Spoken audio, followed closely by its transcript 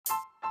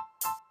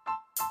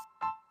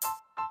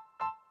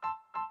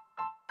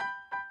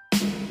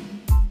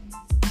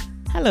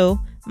Hello,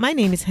 my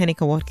name is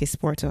Henika Watkins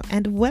Porto,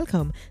 and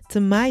welcome to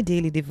My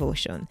Daily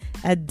Devotion,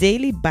 a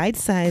daily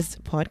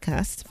bite-sized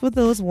podcast for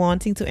those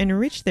wanting to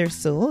enrich their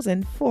souls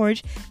and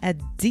forge a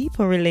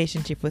deeper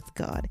relationship with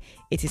God.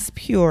 It is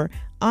pure,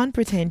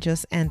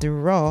 unpretentious, and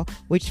raw,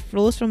 which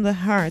flows from the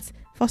heart,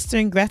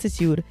 fostering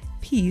gratitude,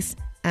 peace,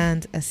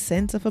 and a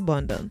sense of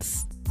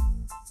abundance.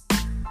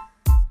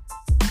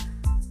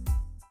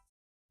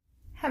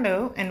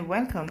 Hello, and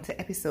welcome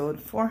to episode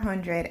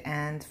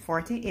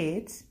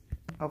 448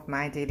 of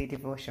My Daily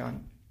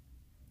Devotion.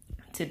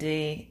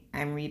 Today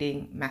I'm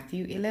reading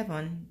Matthew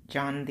 11.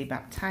 John the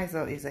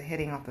Baptizer is the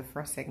heading of the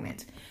first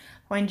segment.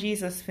 When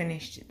Jesus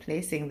finished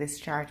placing this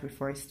charge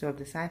before his 12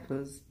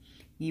 disciples,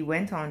 he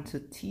went on to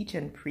teach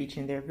and preach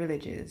in their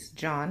villages.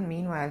 John,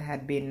 meanwhile,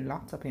 had been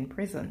locked up in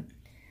prison.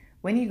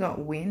 When he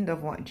got wind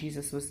of what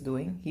Jesus was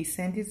doing, he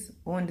sent his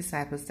own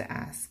disciples to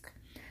ask,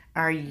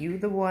 "Are you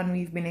the one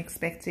we've been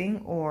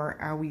expecting, or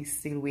are we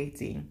still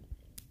waiting?"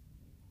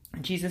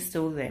 Jesus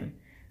told them,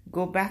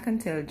 "Go back and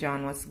tell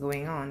John what's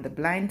going on. The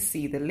blind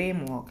see, the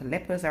lame walk,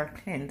 lepers are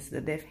cleansed,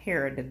 the deaf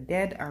hear, the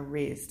dead are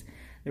raised,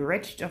 the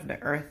wretched of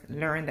the earth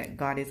learn that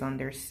God is on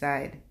their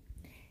side.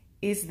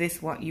 Is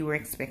this what you were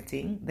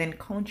expecting? Then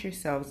count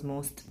yourselves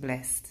most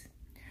blessed."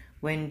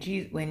 When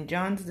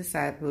John's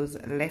disciples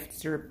left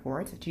to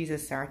report,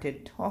 Jesus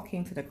started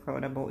talking to the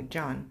crowd about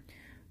John.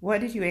 "What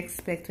did you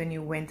expect when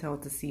you went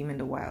out to see him in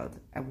the wild?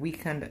 A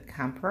weekend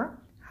camper?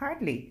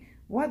 Hardly.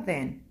 What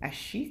then? A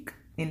sheik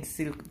in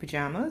silk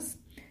pajamas?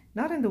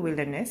 Not in the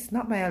wilderness,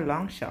 not by a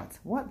long shot.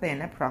 What then?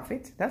 A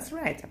prophet? That's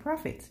right, a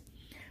prophet.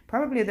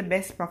 Probably the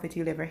best prophet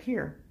you'll ever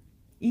hear.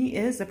 He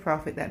is the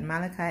prophet that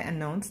Malachi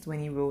announced when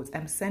he wrote,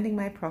 'I'm sending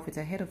my prophet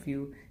ahead of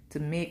you to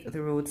make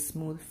the road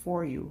smooth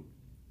for you.'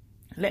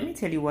 Let me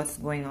tell you what's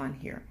going on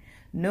here.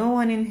 No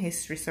one in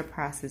history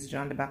surpasses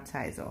John the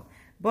Baptizer,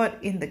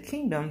 but in the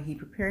kingdom he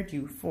prepared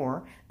you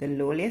for, the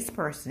lowliest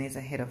person is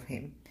ahead of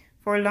him.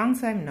 For a long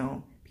time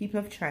now, people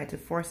have tried to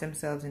force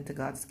themselves into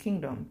God's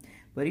kingdom.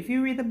 But if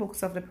you read the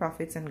books of the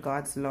prophets and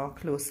God's law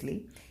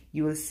closely,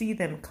 you will see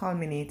them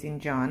culminate in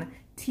John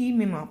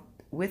teaming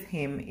up with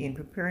him in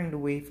preparing the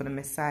way for the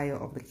Messiah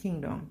of the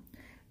kingdom.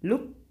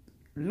 Look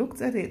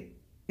at it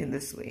in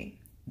this way.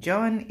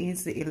 John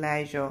is the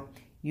Elijah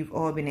you've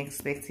all been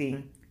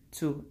expecting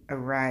to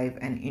arrive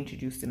and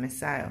introduce the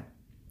Messiah.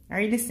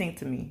 Are you listening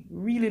to me?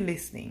 Really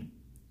listening?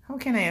 How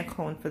can I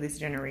account for this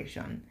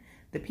generation?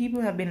 The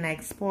people have been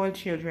like spoiled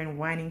children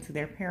whining to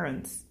their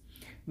parents.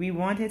 We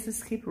wanted to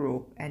skip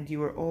rope and you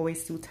were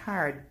always too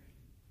tired.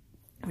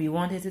 We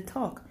wanted to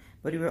talk,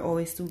 but we were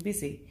always too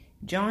busy.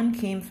 John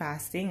came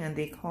fasting and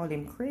they called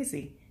him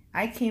crazy.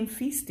 I came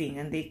feasting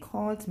and they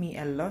called me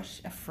a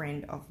lush, a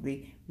friend of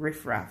the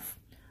riffraff.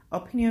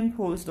 Opinion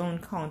polls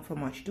don't count for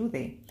much, do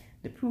they?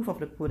 The proof of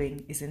the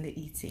pudding is in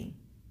the eating.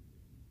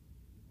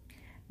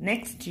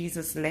 Next,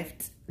 Jesus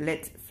let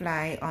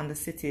fly on the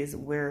cities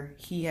where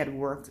he had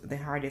worked the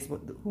hardest,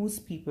 but whose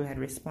people had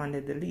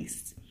responded the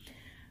least.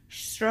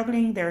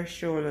 Shrugging their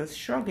shoulders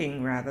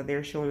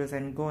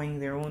and going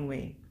their own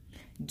way.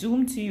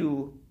 Doom to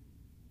you,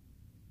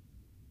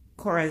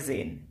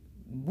 Chorazin.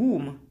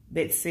 Boom,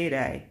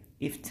 Bethsaida.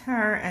 If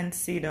Tyre and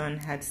Sidon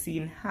had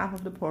seen half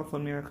of the powerful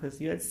miracles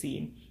you had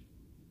seen,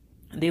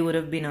 they would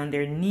have been on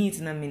their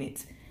knees in a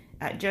minute.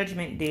 At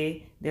Judgment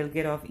Day, they'll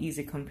get off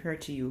easy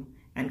compared to you.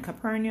 And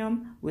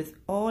Capernaum, with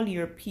all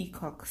your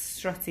peacocks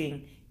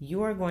strutting,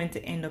 you are going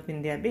to end up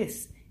in the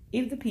abyss.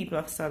 If the people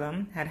of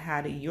Sodom had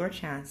had your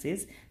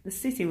chances, the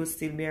city would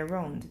still be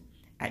around.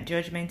 At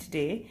Judgment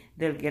Day,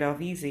 they'll get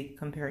off easy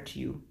compared to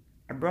you.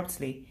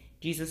 Abruptly,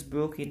 Jesus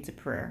broke into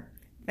prayer.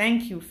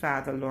 Thank you,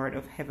 Father, Lord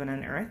of heaven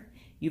and earth.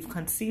 You've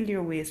concealed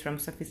your ways from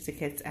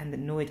sophisticates and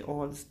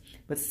know-it-alls,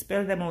 but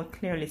spell them out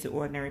clearly to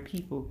ordinary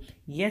people.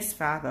 Yes,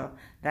 Father,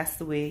 that's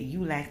the way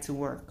you like to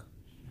work.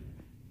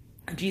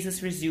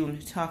 Jesus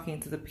resumed talking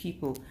to the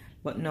people,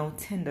 but now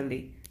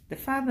tenderly. The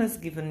Father has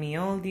given me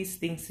all these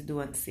things to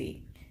do and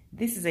say.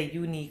 This is a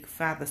unique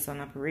father-son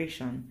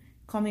operation,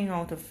 coming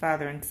out of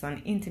father and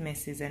son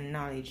intimacies and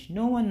knowledge.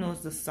 No one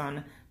knows the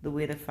Son the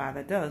way the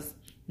Father does,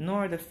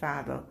 nor the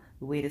Father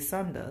the way the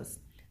Son does.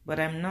 But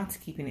I'm not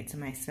keeping it to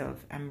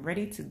myself. I'm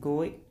ready to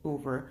go it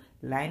over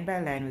line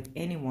by line with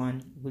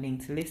anyone willing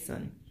to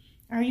listen.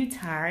 Are you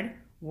tired,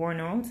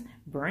 worn out,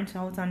 burnt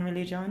out on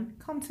religion?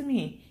 Come to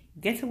me.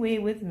 Get away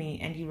with me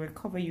and you'll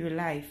recover your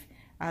life.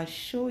 I'll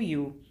show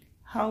you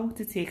how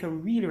to take a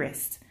real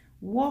rest.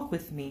 Walk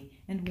with me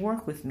and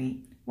work with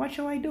me. Watch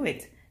how I do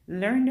it.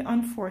 Learn the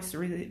unforced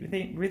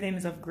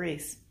rhythms of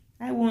grace.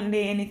 I won't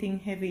lay anything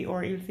heavy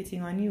or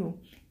ill-fitting on you.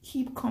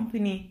 Keep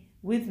company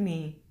with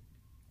me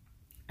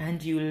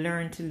and you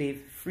learn to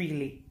live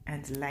freely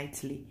and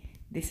lightly.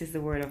 This is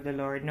the word of the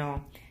Lord.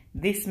 Now,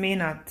 this may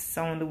not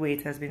sound the way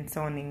it has been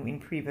sounding in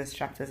previous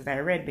chapters that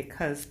I read,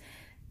 because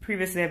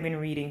previously I've been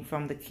reading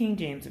from the King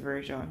James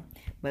Version.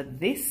 But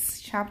this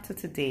chapter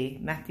today,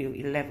 Matthew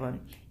 11,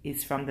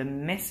 is from the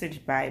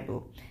Message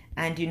Bible.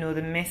 And you know,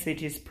 the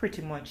message is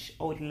pretty much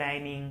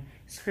outlining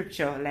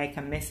scripture like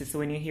a message. So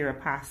when you hear a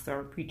pastor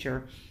or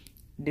preacher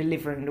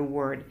delivering the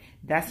word.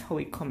 That's how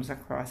it comes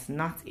across,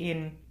 not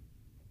in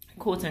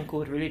quote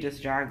unquote religious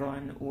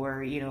jargon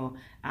or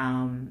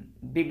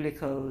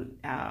biblical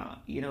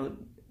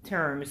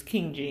terms,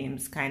 King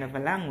James kind of a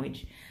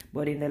language,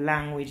 but in the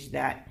language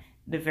that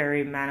the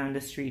very man on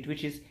the street,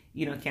 which is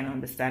can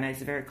understand.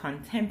 It's very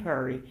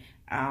contemporary,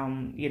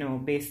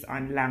 based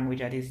on language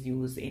that is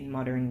used in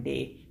modern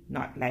day,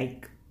 not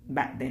like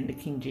back then the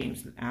King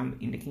James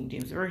in the King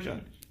James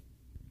version.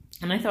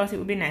 And I thought it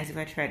would be nice if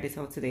I tried this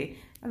out today.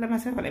 Let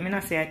me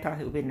not say I thought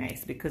it would be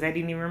nice, because I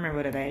didn't even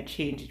remember that I had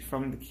changed it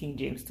from the King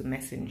James to the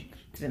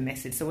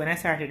Message. So when I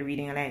started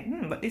reading, I'm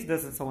like, but this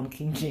doesn't sound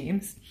King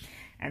James.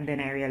 And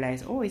then I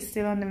realized, it's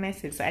still on the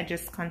Message. So I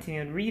just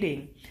continued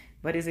reading.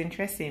 But it's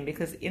interesting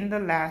because in the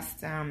last,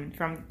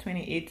 from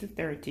 28 to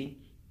 30,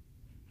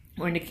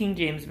 when the King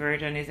James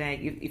Version is like,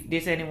 if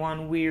there's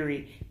anyone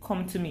weary,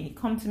 come to me,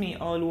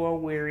 all who are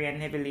weary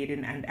and heavy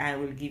laden, and I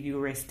will give you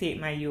rest. Take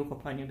my yoke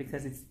upon you,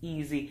 because it's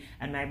easy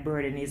and my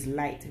burden is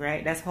light,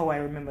 right? That's how I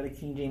remember the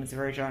King James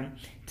Version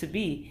to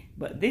be.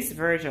 But this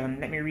version,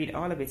 let me read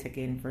all of it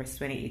again. Verse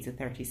 28 to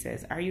 30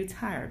 says, are you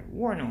tired,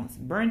 worn out,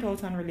 burnt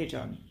out on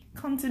religion?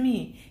 Come to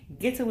me,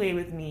 get away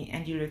with me,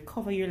 and you'll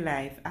recover your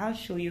life. I'll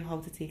show you how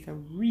to take a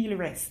real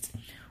rest.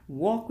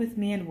 Walk with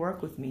me and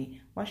work with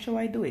me. What shall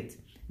I do it?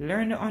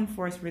 Learn the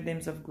unforced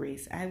rhythms of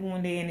grace. I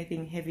won't lay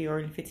anything heavy or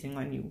unfitting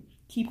on you.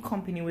 Keep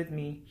company with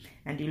me,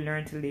 and you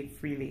learn to live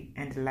freely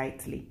and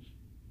lightly.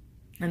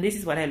 And this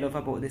is what I love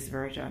about this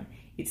version.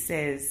 It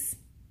says,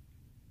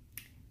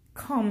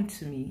 come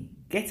to me,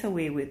 get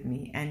away with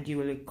me, and you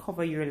will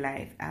recover your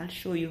life. I'll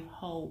show you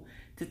how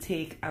to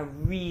take a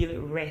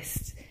real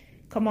rest.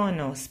 Come on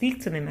now,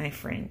 speak to me, my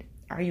friend.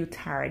 Are you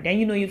tired? Then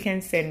you can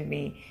send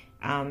me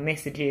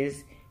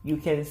messages. You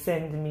can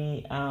send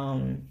me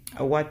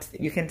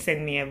you can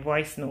send me a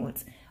voice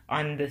note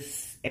on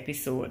this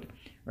episode,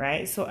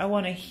 right? So I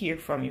want to hear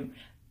from you.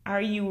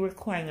 Are you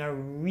requiring a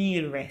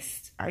real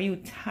rest? Are you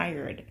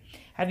tired?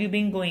 Have you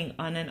been going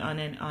on and on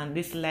and on?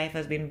 This life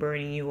has been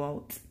burning you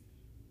out,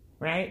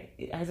 right?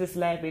 Has this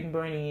life been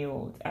burning you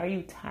out? Are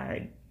you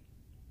tired?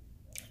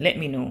 Let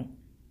me know.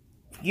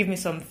 Give me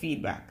some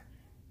feedback.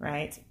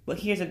 Right? But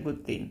here's a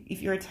good thing.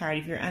 If you're tired,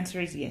 if your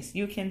answer is yes,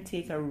 you can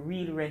take a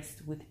real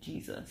rest with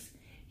Jesus.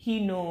 He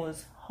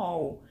knows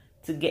how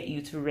to get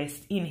you to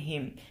rest in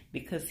him,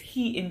 because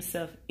he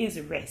himself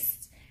is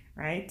rest.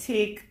 Right?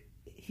 Take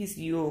his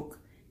yoke.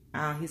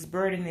 His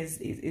burden is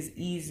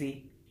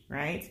easy.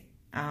 Right?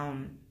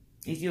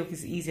 His yoke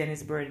is easy and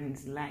his burden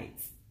is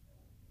light.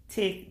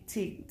 Take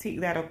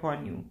that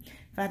upon you.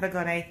 Father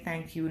God, I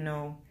thank you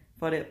now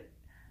for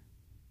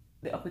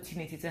the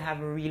opportunity to have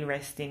a real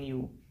rest in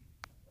you.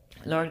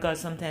 Lord God,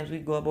 sometimes we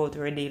go about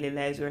our daily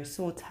lives. We're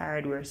so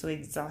tired. We're so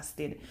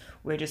exhausted.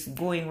 We're just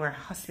going. We're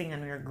hustling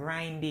and we're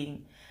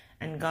grinding.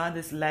 And God,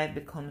 this life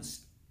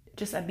becomes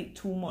just a bit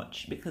too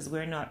much because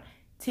we're not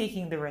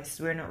taking the rest.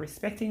 We're not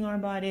respecting our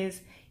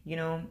bodies,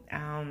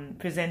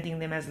 presenting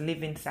them as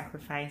living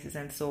sacrifices.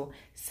 And so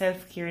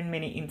self-care in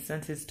many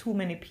instances, too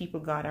many people,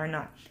 God, are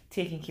not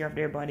taking care of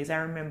their bodies. I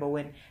remember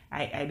when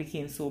I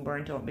became so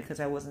burnt out because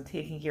I wasn't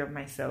taking care of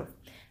myself.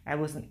 I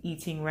wasn't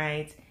eating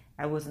right.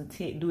 I wasn't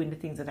doing the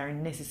things that are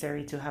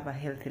necessary to have a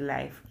healthy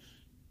life.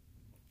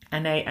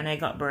 And I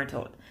got burnt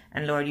out.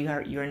 And Lord,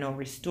 you're now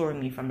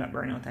restoring me from that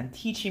burnout and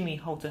teaching me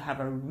how to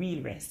have a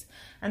real rest.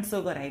 And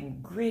so God,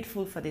 I'm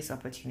grateful for this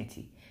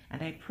opportunity.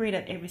 And I pray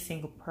that every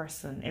single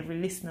person, every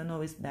listener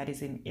knows that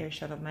is in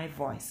earshot of my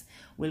voice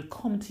will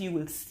come to you,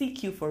 will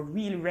seek you for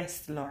real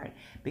rest, Lord.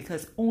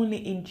 Because only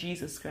in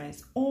Jesus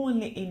Christ,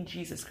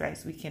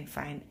 we can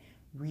find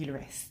real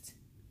rest.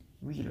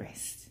 Real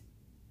rest.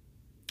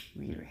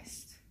 Real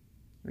rest.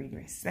 Real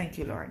rest. Thank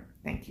you, Lord.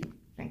 Thank you.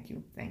 Thank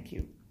you. Thank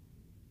you.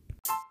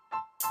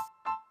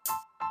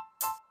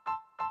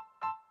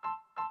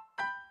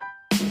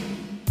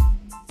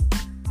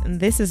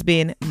 This has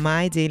been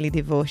my daily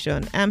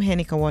devotion. I'm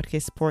Henika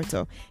Watkins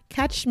Porto.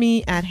 Catch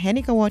me at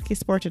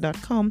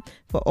henikawatkinsporto.com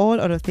for all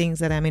other things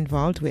that I'm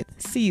involved with.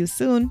 See you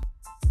soon.